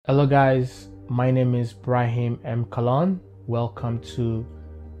Hello guys, my name is Brahim M. Kalon. Welcome to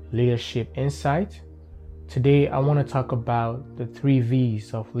Leadership Insight. Today I want to talk about the 3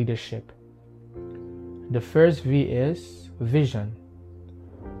 V's of leadership. The first V is vision.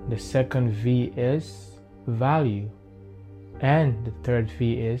 The second V is value. And the third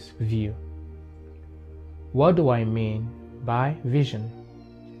V is view. What do I mean by vision?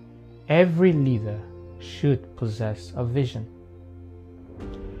 Every leader should possess a vision.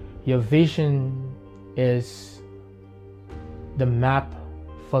 Your vision is the map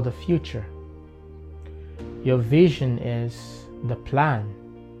for the future. Your vision is the plan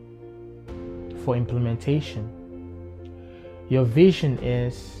for implementation. Your vision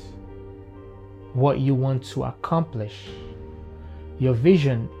is what you want to accomplish. Your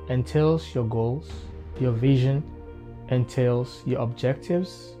vision entails your goals. Your vision entails your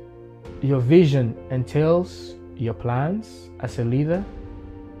objectives. Your vision entails your plans as a leader.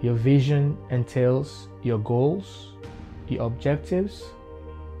 Your vision entails your goals, your objectives.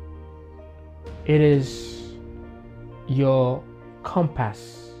 It is your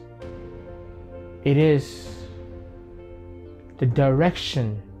compass. It is the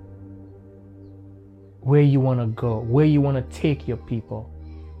direction where you want to go, where you want to take your people.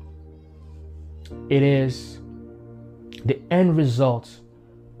 It is the end result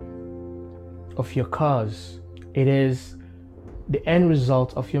of your cause. It is the end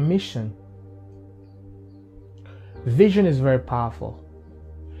result of your mission. Vision is very powerful.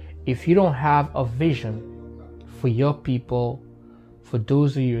 If you don't have a vision for your people, for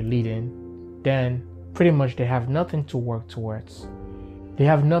those who you're leading, then pretty much they have nothing to work towards. They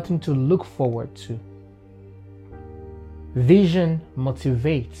have nothing to look forward to. Vision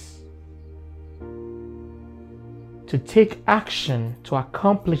motivates. To take action to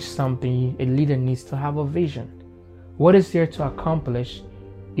accomplish something, a leader needs to have a vision. What is there to accomplish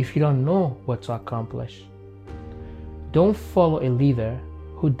if you don't know what to accomplish? Don't follow a leader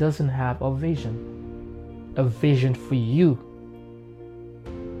who doesn't have a vision for you.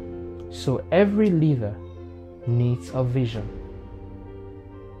 So every leader needs a vision.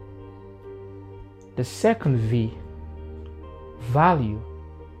 The second V, value.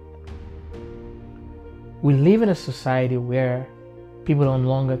 We live in a society where people no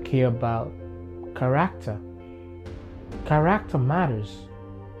longer care about character. Character matters.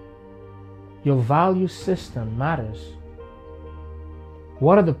 Your value system matters.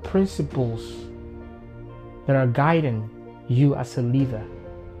 What are the principles that are guiding you as a leader?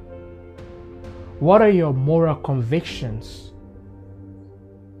 What are your moral convictions?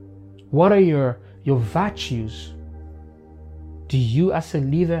 What are your virtues? Do you as a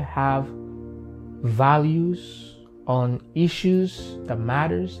leader have values on issues that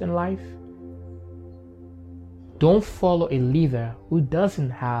matters in life? Don't follow a leader who doesn't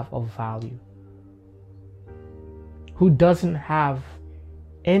have a value, who doesn't have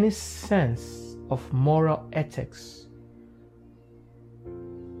any sense of moral ethics.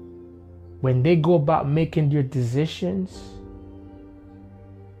 When they go about making their decisions,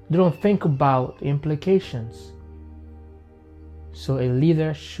 they don't think about the implications. So a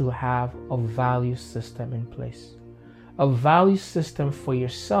leader should have a value system in place. A value system for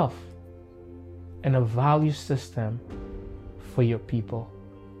yourself and a value system for your people.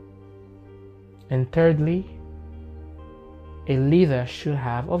 And thirdly, a leader should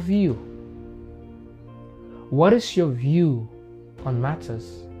have a view. What is your view on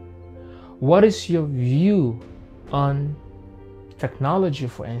matters? What is your view on technology,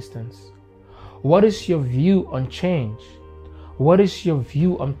 for instance? What is your view on change? What is your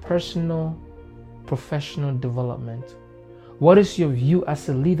view on personal, professional development? What is your view as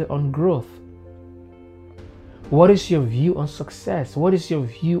a leader on growth? What is your view on success? What is your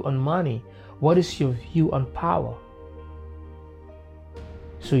view on money? What is your view on power?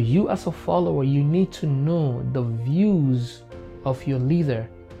 So you as a follower, you need to know the views of your leader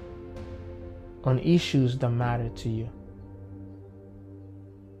on issues that matter to you.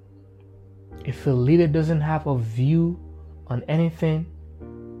 If a leader doesn't have a view on anything,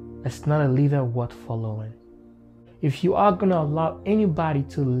 it's not a leader worth following. If you are going to allow anybody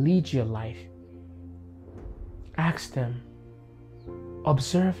to lead your life, ask them,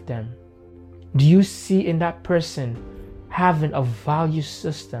 observe them. Do you see in that person having a value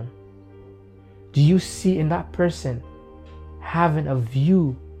system? Do you see in that person having a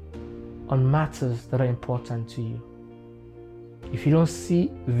view on matters that are important to you? If you don't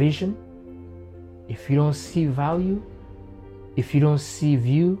see vision, if you don't see value, if you don't see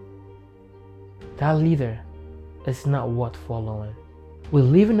view, that leader is not worth following. We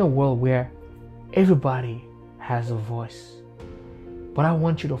live in a world where everybody has a voice. But I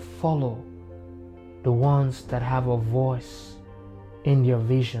want you to follow the ones that have a voice in their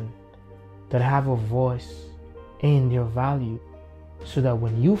vision, that have a voice in their value, so that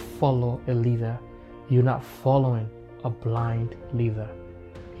when you follow a leader, you're not following a blind leader.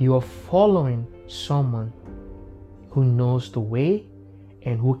 You are following someone who knows the way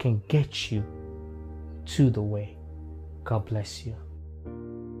and who can get you to the way. God bless you.